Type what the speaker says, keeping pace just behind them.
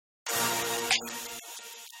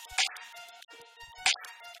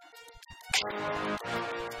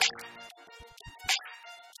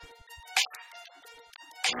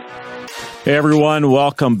Hey everyone,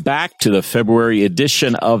 welcome back to the February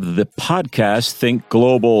edition of the podcast, Think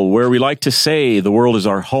Global, where we like to say the world is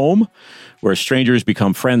our home, where strangers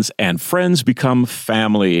become friends and friends become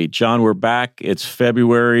family. John, we're back. It's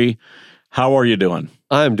February. How are you doing?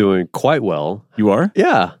 I'm doing quite well. You are?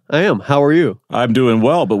 Yeah, I am. How are you? I'm doing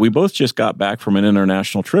well, but we both just got back from an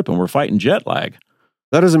international trip and we're fighting jet lag.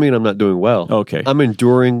 That doesn't mean I'm not doing well. Okay. I'm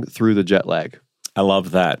enduring through the jet lag. I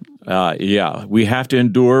love that. Yeah, we have to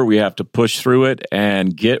endure. We have to push through it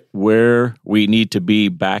and get where we need to be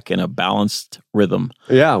back in a balanced rhythm.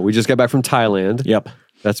 Yeah, we just got back from Thailand. Yep.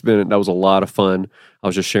 That was a lot of fun. I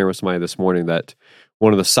was just sharing with somebody this morning that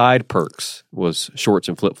one of the side perks was shorts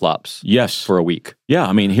and flip-flops. Yes. For a week. Yeah,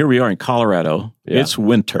 I mean, here we are in Colorado. Yeah. It's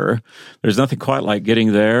winter. There's nothing quite like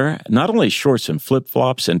getting there. Not only shorts and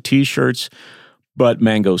flip-flops and T-shirts, but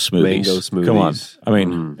mango smoothies. Mango smoothies. Come on. I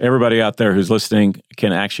mean, everybody out there who's listening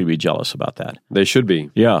can actually be jealous about that. They should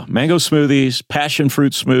be. Yeah. Mango smoothies, passion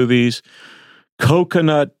fruit smoothies,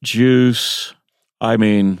 coconut juice. I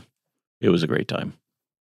mean, it was a great time.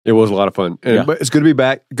 It was a lot of fun. But it's good to be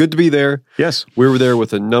back. Good to be there. Yes. We were there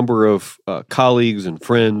with a number of colleagues and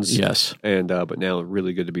friends. Yes. And but now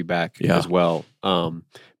really good to be back as well.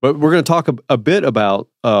 But we're going to talk a bit about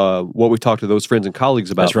what we talked to those friends and colleagues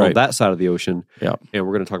about on that side of the ocean. Yeah. And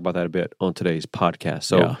we're going to talk about that a bit on today's podcast.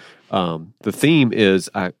 So the theme is,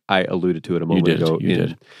 I alluded to it a moment ago.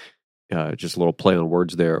 You did. Just a little play on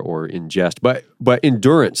words there or in jest. But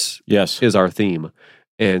endurance is our theme.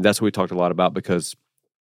 And that's what we talked a lot about because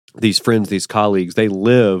these friends, these colleagues, they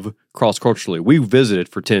live cross-culturally. We visited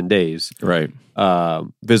for 10 days. Right.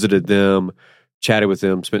 Visited them, chatted with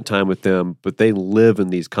them, spent time with them, but they live in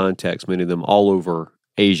these contexts, many of them all over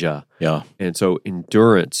Asia. Yeah. And so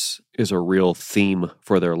endurance is a real theme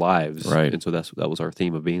for their lives. Right. And so that was our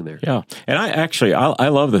theme of being there. Yeah. And I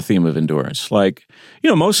love the theme of endurance. Like,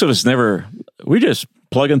 most of us we just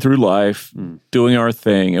plugging through life, doing our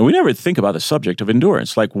thing, and we never think about the subject of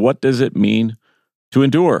endurance. Like, what does it mean to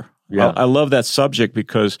endure? Yeah. I love that subject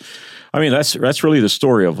because, that's really the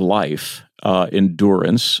story of life,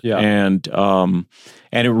 endurance. Yeah.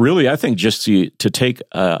 And it really, I think, just to take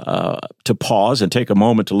to pause and take a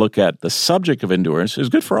moment to look at the subject of endurance is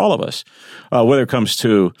good for all of us, whether it comes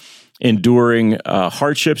to enduring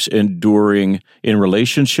hardships, enduring in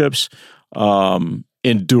relationships,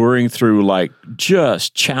 enduring through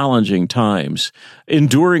just challenging times,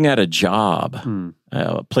 enduring at a job,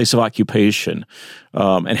 a place of occupation,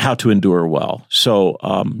 and how to endure well. So,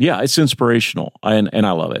 it's inspirational, and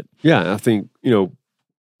I love it. Yeah, I think,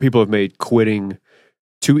 people have made quitting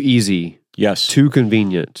too easy, too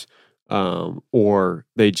convenient, or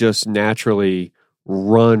they just naturally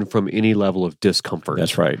run from any level of discomfort.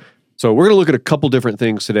 That's right. So we're going to look at a couple different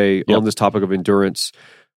things today on this topic of endurance.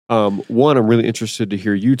 One, I'm really interested to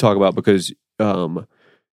hear you talk about because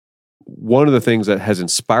one of the things that has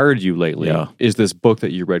inspired you lately is this book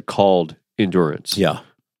that you read called Endurance. Yeah.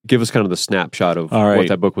 Give us kind of the snapshot of what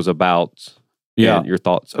that book was about and your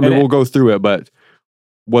thoughts. We'll go through it, but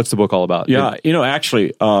what's the book all about? Yeah,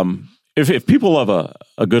 actually, if people love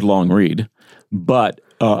a good long read, but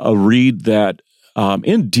a read that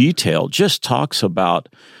in detail just talks about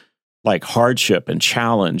hardship and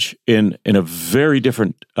challenge in a very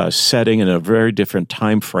different setting, in a very different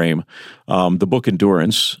time frame. The book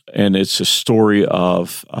Endurance, and it's a story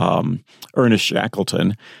of Ernest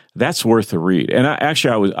Shackleton. That's worth a read. And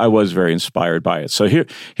I was very inspired by it. So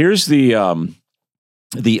here's the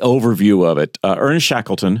overview of it. Ernest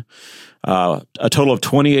Shackleton, a total of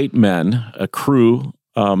 28 men, a crew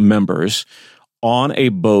members on a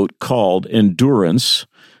boat called Endurance.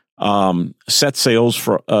 Set sail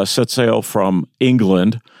from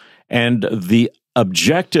England, and the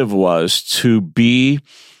objective was to be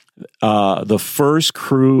the first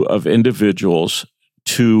crew of individuals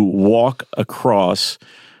to walk across,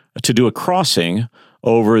 to do a crossing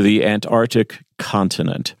over the Antarctic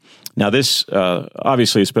continent. Now, this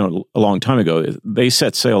obviously it's been a long time ago. They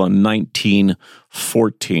set sail in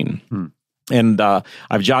 1914. And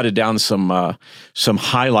I've jotted down some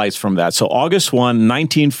highlights from that. So August 1,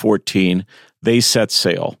 1914, they set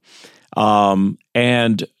sail.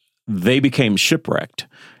 And they became shipwrecked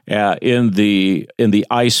in the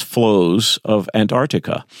ice floes of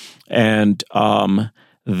Antarctica. And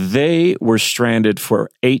they were stranded for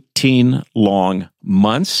 18 long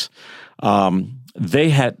months. They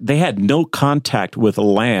had no contact with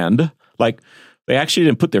land. They actually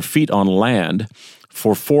didn't put their feet on land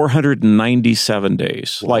for 497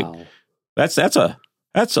 days. Wow. That's a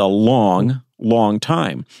long long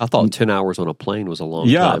time. I thought 10 hours on a plane was a long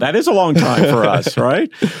time. Yeah, that is a long time for us, right?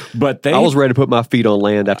 But I was ready to put my feet on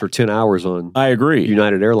land after 10 hours on I agree.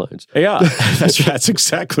 United Airlines. Yeah, that's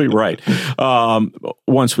exactly right.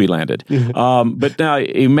 Once we landed. But now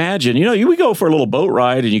imagine, we go for a little boat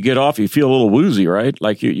ride and you get off, you feel a little woozy, right?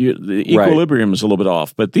 Like the equilibrium is a little bit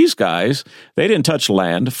off. But these guys, they didn't touch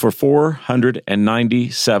land for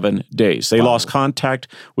 497 days. They lost contact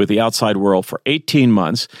with the outside world for 18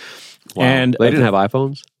 months. Wow. And they didn't have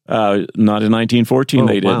iPhones? Not in 1914,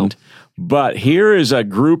 they didn't. But here is a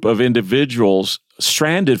group of individuals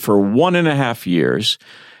stranded for 1.5 years.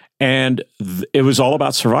 And it was all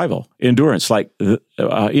about survival, endurance. Like,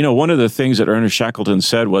 one of the things that Ernest Shackleton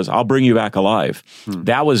said was, I'll bring you back alive.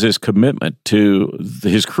 That was his commitment to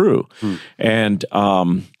his crew. And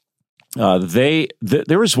there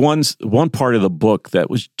was one part of the book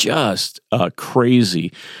that was just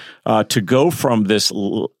crazy. To go from this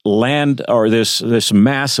land or this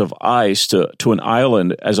mass of ice to an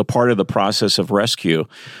island as a part of the process of rescue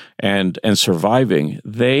and surviving,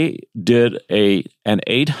 they did an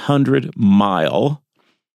 800-mile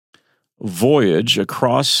voyage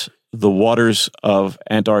across the waters of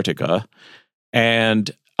Antarctica,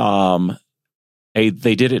 and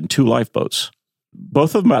they did it in 2 lifeboats,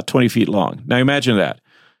 both of them about 20 feet long. Now imagine that.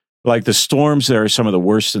 Like, the storms there are some of the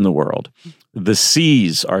worst in the world. The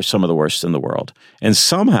seas are some of the worst in the world. And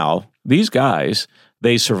somehow, these guys,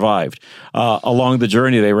 they survived. Along the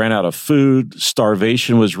journey, they ran out of food.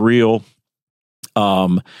 Starvation was real.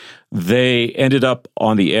 They ended up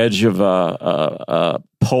on the edge of a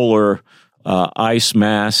polar ice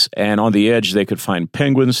mass, and on the edge, they could find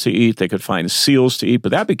penguins to eat. They could find seals to eat,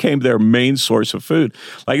 but that became their main source of food.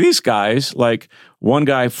 Like, these guys, like one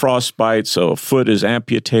guy frostbite, so a foot is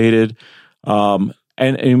amputated. And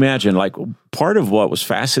imagine, like, part of what was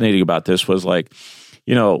fascinating about this was, like,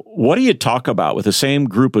 what do you talk about with the same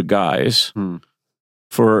group of guys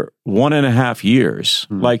for 1.5 years?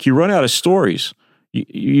 Like, you run out of stories.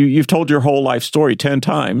 You've told your whole life story 10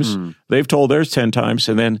 times. They've told theirs 10 times,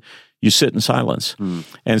 and then you sit in silence.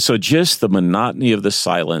 And so just the monotony of the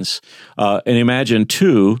silence. And imagine,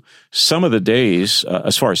 too, some of the days,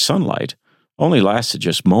 as far as sunlight, only lasted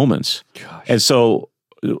just moments. Gosh. And so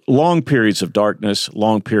long periods of darkness,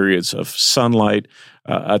 long periods of sunlight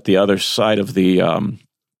at the other side of the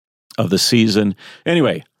season.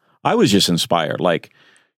 Anyway, I was just inspired. Like,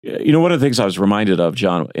 one of the things I was reminded of,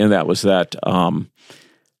 John, and that was that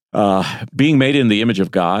being made in the image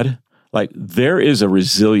of God, like, there is a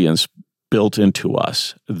resilience built into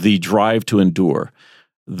us, the drive to endure,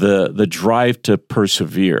 the drive to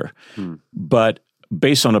persevere. But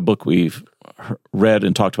based on a book we've read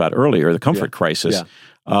and talked about earlier, The Comfort Crisis,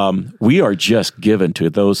 we are just given to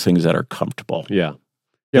those things that are comfortable. Yeah,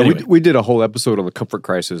 Anyway. we did a whole episode on the comfort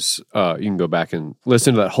crisis. You can go back and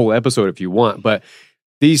listen to that whole episode if you want, but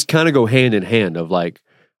these kind of go hand in hand of, like,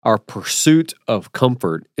 our pursuit of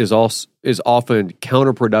comfort is often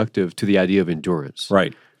counterproductive to the idea of endurance.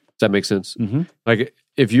 Right. Does that make sense? Like,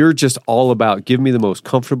 if you're just all about give me the most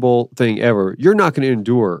comfortable thing ever, you're not going to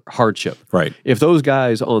endure hardship. Right. If those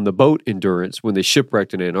guys on the boat endurance, when they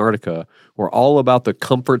shipwrecked in Antarctica, were all about the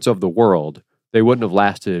comforts of the world, they wouldn't have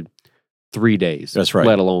lasted 3 days. That's right.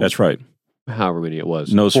 Let alone however many it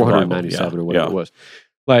was. No survival. 497 or whatever it was.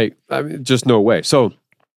 Like, I mean, just no way. So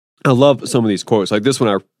I love some of these quotes. Like, this one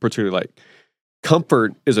I particularly like.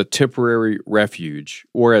 Comfort is a temporary refuge,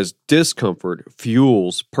 whereas discomfort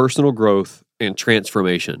fuels personal growth and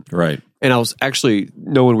transformation. Right. And I was actually,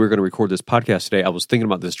 knowing we were going to record this podcast today, I was thinking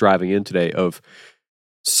about this driving in today of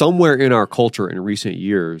somewhere in our culture in recent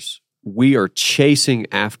years, we are chasing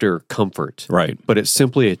after comfort. Right. But it's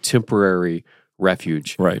simply a temporary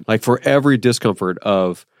refuge. Right. Like, for every discomfort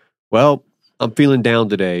of, well, I'm feeling down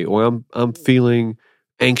today, or I'm feeling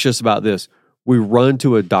anxious about this, we run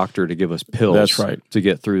to a doctor to give us pills. That's right. To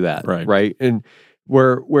get through that. Right. And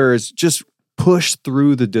whereas just push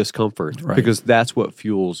through the discomfort, because that's what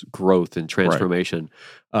fuels growth and transformation.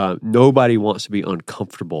 Nobody wants to be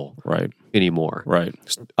uncomfortable anymore. Right.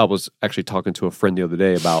 I was actually talking to a friend the other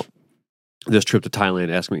day about this trip to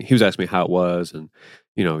Thailand. He was asking me how it was, and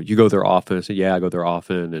you go there often. I said, yeah, I go there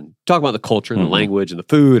often, and talk about the culture and the language and the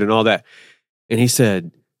food and all that. And he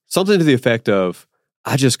said something to the effect of,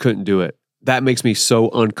 I just couldn't do it. That makes me so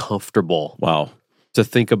uncomfortable. Wow. To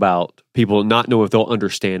think about people not know if they'll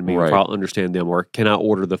understand me, or if I'll understand them, or can I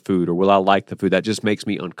order the food, or will I like the food? That just makes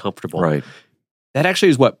me uncomfortable. Right. That actually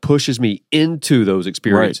is what pushes me into those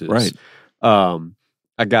experiences. Right.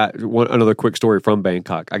 I got another quick story from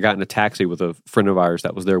Bangkok. I got in a taxi with a friend of ours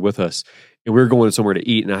that was there with us, and we were going somewhere to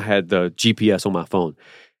eat, and I had the GPS on my phone,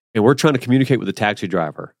 and we're trying to communicate with the taxi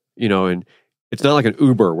driver, and it's not like an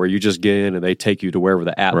Uber where you just get in and they take you to wherever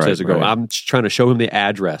the app says to go. I'm trying to show him the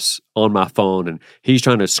address on my phone, and he's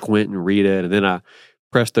trying to squint and read it, and then I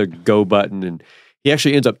press the go button, and he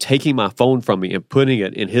actually ends up taking my phone from me and putting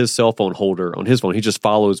it in his cell phone holder on his phone. He just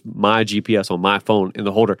follows my GPS on my phone in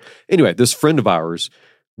the holder. Anyway, this friend of ours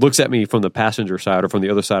looks at me from the passenger side or from the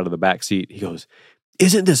other side of the back seat. He goes,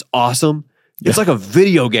 "Isn't this awesome? It's like a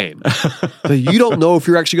video game. So you don't know if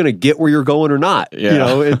you're actually going to get where you're going or not."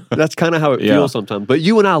 Yeah. That's kind of how it feels sometimes. But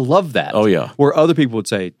you and I love that. Oh, yeah. Where other people would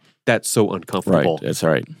say, that's so uncomfortable. Right. That's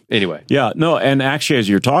right. Anyway. Yeah. No, and actually, as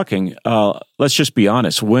you're talking, let's just be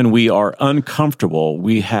honest. When we are uncomfortable,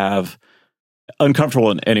 we have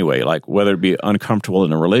uncomfortable in any way, like whether it be uncomfortable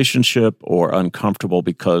in a relationship or uncomfortable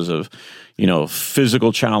because of,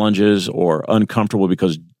 physical challenges or uncomfortable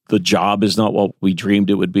because the job is not what we dreamed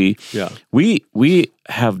it would be. Yeah. We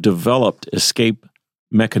have developed escape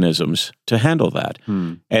mechanisms to handle that.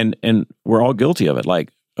 And we're all guilty of it. Like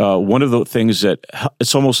one of the things that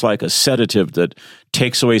it's almost like a sedative that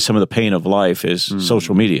takes away some of the pain of life is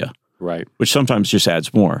social media. Right. Which sometimes just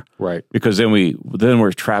adds more. Right. Because then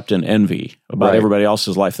we're trapped in envy about everybody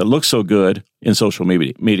else's life that looks so good in social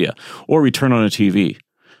media. Or we turn on a TV.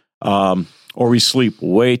 Or we sleep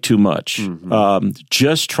way too much,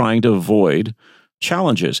 just trying to avoid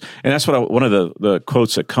challenges. And that's what one of the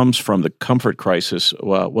quotes that comes from the comfort crisis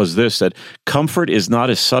was this, that comfort is not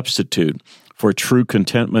a substitute for true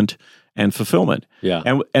contentment and fulfillment. Yeah.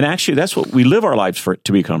 And actually, that's what we live our lives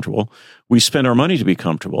to be comfortable. We spend our money to be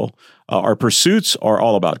comfortable. Our pursuits are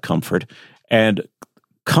all about comfort. And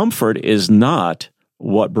comfort is not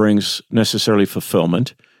what brings necessarily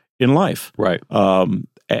fulfillment in life. Right.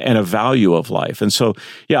 And a value of life. And so,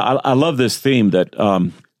 I love this theme that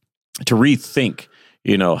to rethink,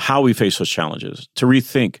 how we face those challenges, to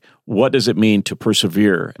rethink what does it mean to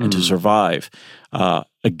persevere and to survive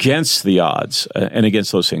against the odds and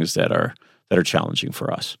against those things that are challenging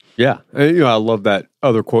for us. Yeah. And, I love that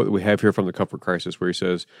other quote that we have here from the Comfort Crisis where he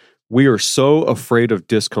says, "We are so afraid of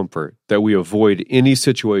discomfort that we avoid any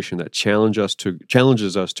situation that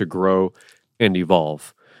challenges us to grow and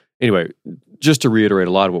evolve." Anyway, just to reiterate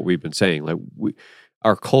a lot of what we've been saying, like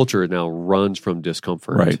our culture now runs from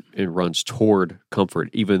discomfort and runs toward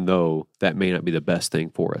comfort, even though that may not be the best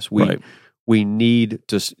thing for us. We need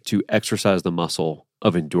to exercise the muscle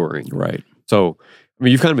of enduring. Right. So,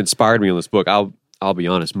 you've kind of inspired me on this book. I'll be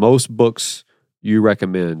honest. Most books you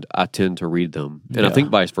recommend, I tend to read them, and I think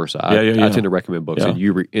vice versa. I tend to recommend books, and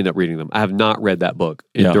you end up reading them. I have not read that book,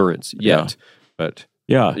 Endurance, yet, but.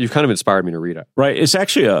 Yeah, you've kind of inspired me to read it. Right. It's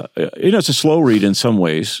actually it's a slow read in some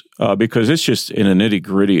ways because it's just in a nitty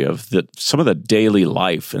gritty of some of the daily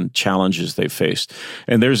life and challenges they faced.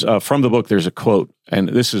 And there's from the book, there's a quote, and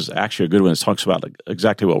this is actually a good one. It talks about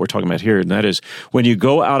exactly what we're talking about here, and that is when you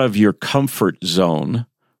go out of your comfort zone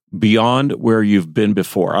beyond where you've been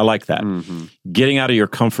before. I like that. Getting out of your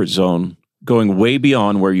comfort zone, going way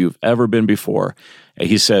beyond where you've ever been before. And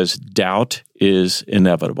he says, doubt is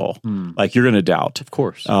inevitable. Like you're going to doubt. Of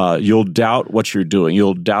course. You'll doubt what you're doing.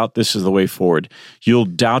 You'll doubt this is the way forward. You'll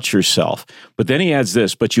doubt yourself. But then he adds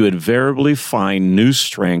this, but you invariably find new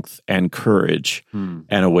strength and courage and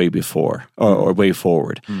a way before or way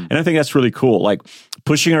forward. And I think that's really cool. Like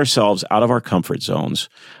pushing ourselves out of our comfort zones,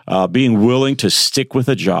 being willing to stick with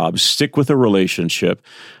a job, stick with a relationship,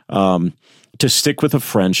 to stick with a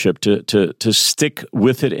friendship, to stick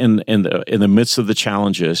with it in the midst of the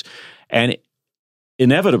challenges, and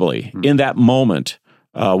inevitably in that moment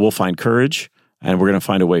we'll find courage and we're going to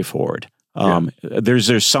find a way forward.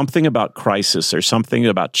 There's something about crisis, there's something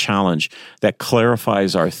about challenge that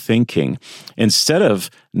clarifies our thinking instead of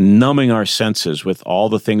numbing our senses with all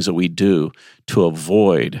the things that we do to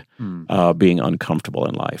avoid being uncomfortable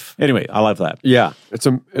in life. Anyway, I love that. Yeah,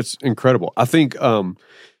 it's incredible. I think.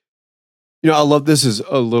 I love this is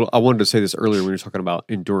a little. I wanted to say this earlier when we were talking about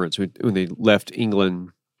endurance when they left England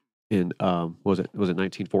in was it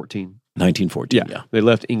 1914? 1914. Yeah, they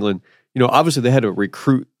left England. Obviously they had to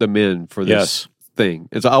recruit the men for this thing,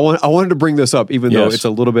 and so I wanted to bring this up, even though it's a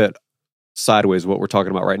little bit sideways what we're talking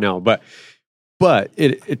about right now, but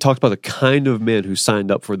it talks about the kind of men who signed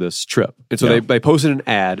up for this trip, and so they posted an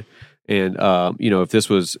ad. And, if this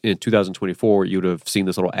was in 2024, you would have seen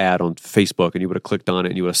this little ad on Facebook and you would have clicked on it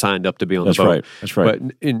and you would have signed up to be on the boat. That's right. But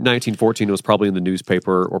in 1914, it was probably in the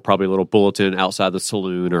newspaper or probably a little bulletin outside the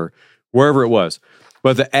saloon or wherever it was.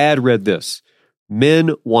 But the ad read this: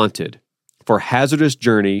 men wanted for hazardous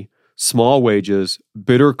journey, small wages,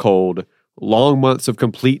 bitter cold, long months of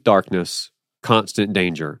complete darkness, constant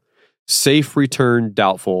danger, safe return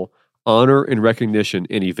doubtful, honor and recognition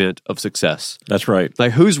in event of success. That's right.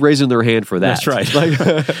 Like, who's raising their hand for that? That's right.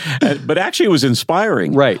 Like, but actually, it was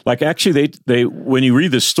inspiring. Right. Like, actually, they when you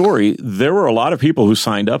read the story, there were a lot of people who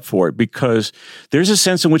signed up for it because there's a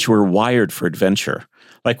sense in which we're wired for adventure.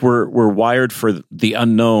 Like we're wired for the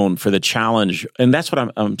unknown, for the challenge, and that's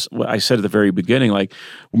what I said at the very beginning. Like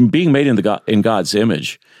being made in God's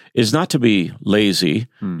image is not to be lazy.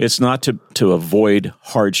 It's not to avoid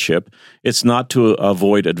hardship. It's not to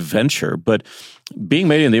avoid adventure. But being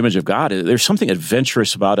made in the image of God, there's something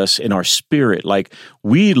adventurous about us in our spirit. Like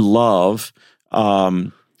we love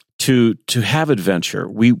to have adventure.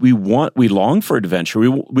 We long for adventure.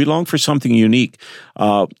 We long for something unique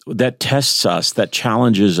that tests us, that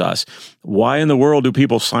challenges us. Why in the world do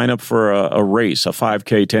people sign up for a race, a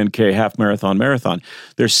 5K, 10K, half marathon?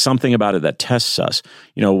 There's something about it that tests us.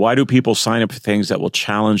 Why do people sign up for things that will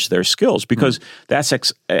challenge their skills? Because that's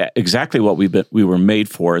exactly what we were made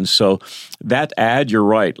for. And so that ad, you're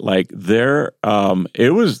right. Like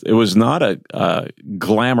it was not a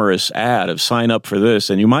glamorous ad of sign up for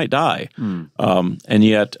this and you might die. And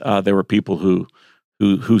yet there were people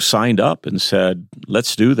who signed up and said,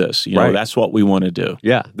 let's do this. That's what we want to do.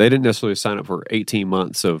 Yeah. They didn't necessarily sign up for 18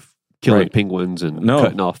 months of killing penguins and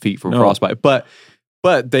cutting off feet from frostbite, but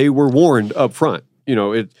they were warned up front.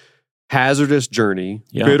 Hazardous journey,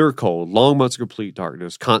 bitter cold, long months of complete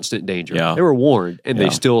darkness, constant danger. Yeah. They were warned and they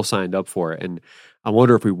still signed up for it. And I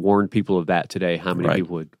wonder if we warned people of that today, how many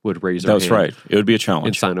people would raise their hand. That's right. It would be a challenge.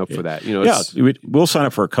 And sign up for that. We'll sign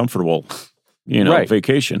up for a comfortable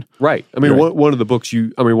vacation. Right. I mean, one of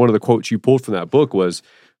the quotes you pulled from that book was,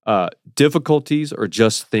 difficulties are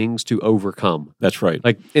just things to overcome. That's right.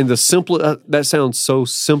 Like in the simple, that sounds so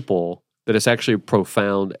simple that it's actually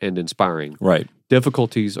profound and inspiring. Right.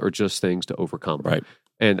 Difficulties are just things to overcome. Right.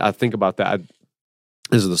 And I think about that.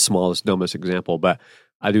 This is the smallest, dumbest example, but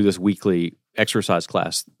I do this weekly exercise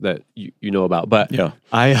class that you know about. But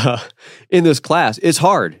I in this class, it's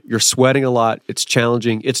hard. You're sweating a lot. It's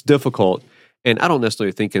challenging. It's difficult. And I don't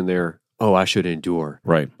necessarily think in there, oh, I should endure.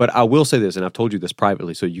 Right. But I will say this, and I've told you this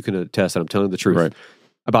privately, so you can attest that I'm telling the truth. Right.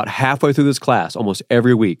 About halfway through this class, almost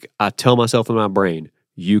every week, I tell myself in my brain,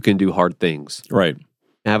 you can do hard things. Right.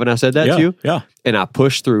 Haven't I said that to you? Yeah. And I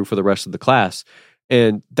push through for the rest of the class.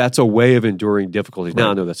 And that's a way of enduring difficulties.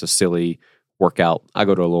 Now, I know that's a silly workout. I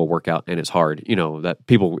go to a little workout and it's hard. That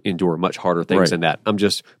people endure much harder things than that. I'm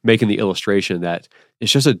just making the illustration that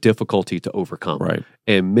it's just a difficulty to overcome. Right.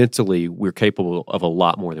 And mentally, we're capable of a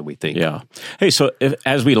lot more than we think. Yeah. Hey, so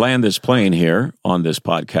as we land this plane here on this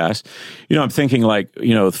podcast, I'm thinking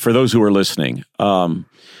for those who are listening,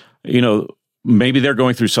 maybe they're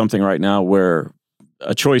going through something right now where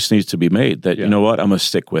a choice needs to be made that, you know what, I'm going to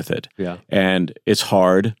stick with it. Yeah. And it's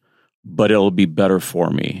hard, but it'll be better for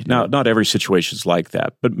me. Yeah. Now, not every situation is like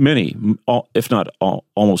that, but many, if not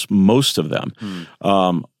almost most of them,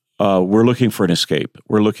 we're looking for an escape.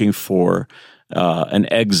 We're looking for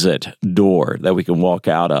an exit door that we can walk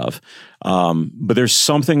out of. But there's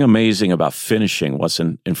something amazing about finishing what's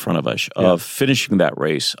in front of us, of finishing that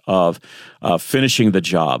race, of finishing the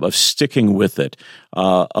job, of sticking with it,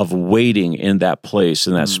 of waiting in that place,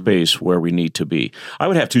 in that space where we need to be. I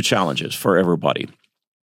would have two challenges for everybody.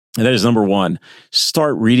 And that is, number one,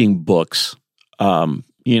 start reading books,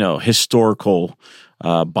 historical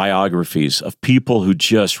biographies of people who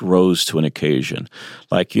just rose to an occasion.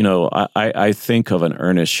 Like, I think of an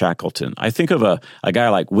Ernest Shackleton. I think of a guy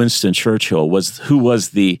like Winston Churchill, who was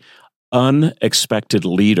the unexpected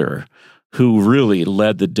leader who really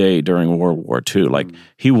led the day during World War II. Like,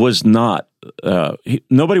 he was not,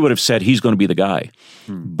 nobody would have said he's going to be the guy,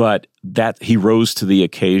 but that he rose to the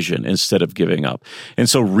occasion instead of giving up. And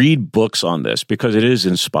so read books on this because it is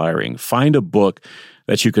inspiring. Find a book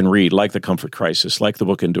that you can read, like The Comfort Crisis, like the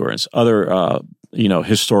book Endurance, other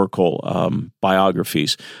historical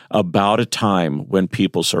biographies about a time when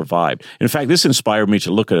people survived. In fact, this inspired me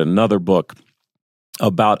to look at another book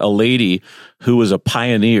about a lady who was a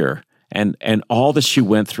pioneer and all that she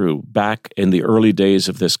went through back in the early days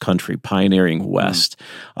of this country, pioneering West.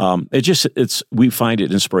 We find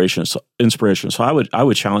it inspirational. So I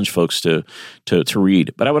would challenge folks to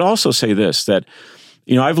read. But I would also say this, that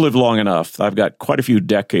I've lived long enough. I've got quite a few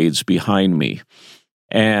decades behind me.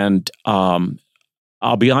 And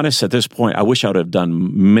I'll be honest, at this point, I wish I would have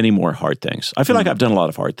done many more hard things. I feel like I've done a lot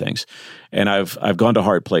of hard things. And I've gone to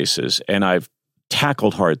hard places, and I've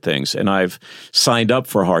tackled hard things, and I've signed up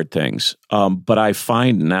for hard things. But I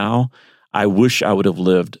find now, I wish I would have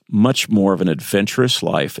lived much more of an adventurous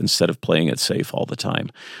life instead of playing it safe all the time.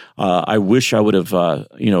 I wish I would have,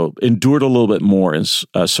 endured a little bit more in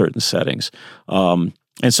certain settings.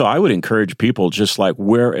 And so I would encourage people, just like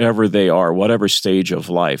wherever they are, whatever stage of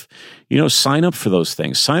life, sign up for those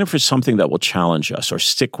things. Sign up for something that will challenge us or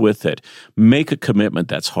stick with it. Make a commitment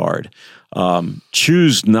that's hard.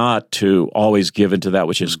 Choose not to always give into that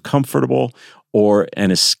which is comfortable or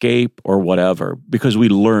an escape or whatever, because we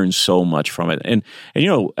learn so much from it. And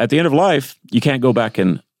at the end of life, you can't go back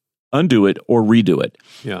and undo it or redo it.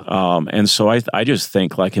 Yeah. And so I just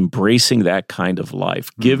think like embracing that kind of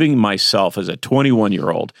life, giving myself as a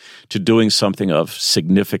 21-year-old to doing something of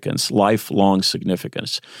significance, lifelong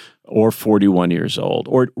significance, or 41 years old,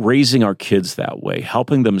 or raising our kids that way,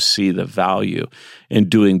 helping them see the value in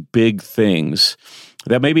doing big things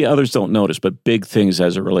that maybe others don't notice, but big things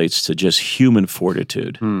as it relates to just human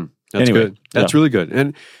fortitude. That's good. That's really good.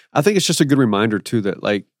 And I think it's just a good reminder too that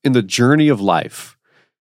like in the journey of life,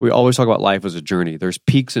 we always talk about life as a journey. There's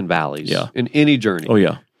peaks and valleys in any journey. Oh,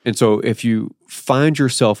 yeah. And so if you find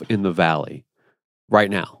yourself in the valley right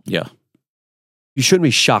now, you shouldn't be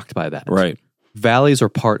shocked by that. Right. Valleys are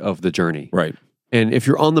part of the journey. Right. And if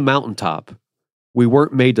you're on the mountaintop, we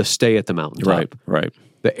weren't made to stay at the mountaintop. Right.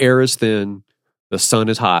 The air is thin. The sun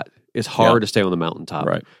is hot. It's hard to stay on the mountaintop.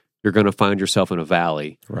 Right. You're going to find yourself in a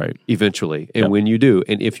valley eventually. And when you do,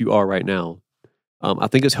 and if you are right now, I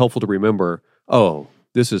think it's helpful to remember,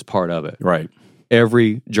 this is part of it. Right.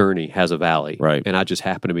 Every journey has a valley. Right. And I just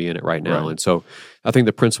happen to be in it right now. And so I think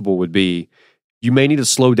the principle would be you may need to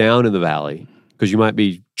slow down in the valley because you might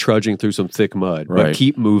be trudging through some thick mud, but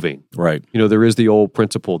keep moving. Right. There is the old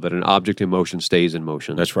principle that an object in motion stays in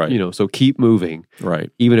motion. That's right. So keep moving.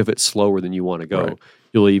 Right. Even if it's slower than you want to go,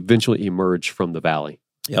 you'll eventually emerge from the valley.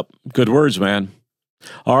 Yep. Good words, man.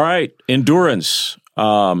 All right. Endurance.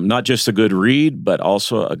 Not just a good read, but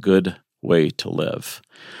also a good way to live.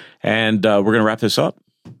 And we're going to wrap this up.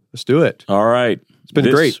 Let's do it. All right. It's been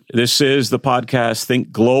great. This is the podcast,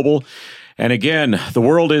 Think Global. And again, the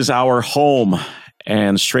world is our home,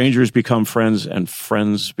 and strangers become friends and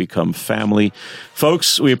friends become family.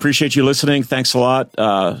 Folks, we appreciate you listening. Thanks a lot.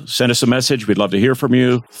 Send us a message. We'd love to hear from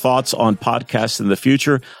you. Thoughts on podcasts in the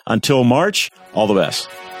future. Until March, all the best.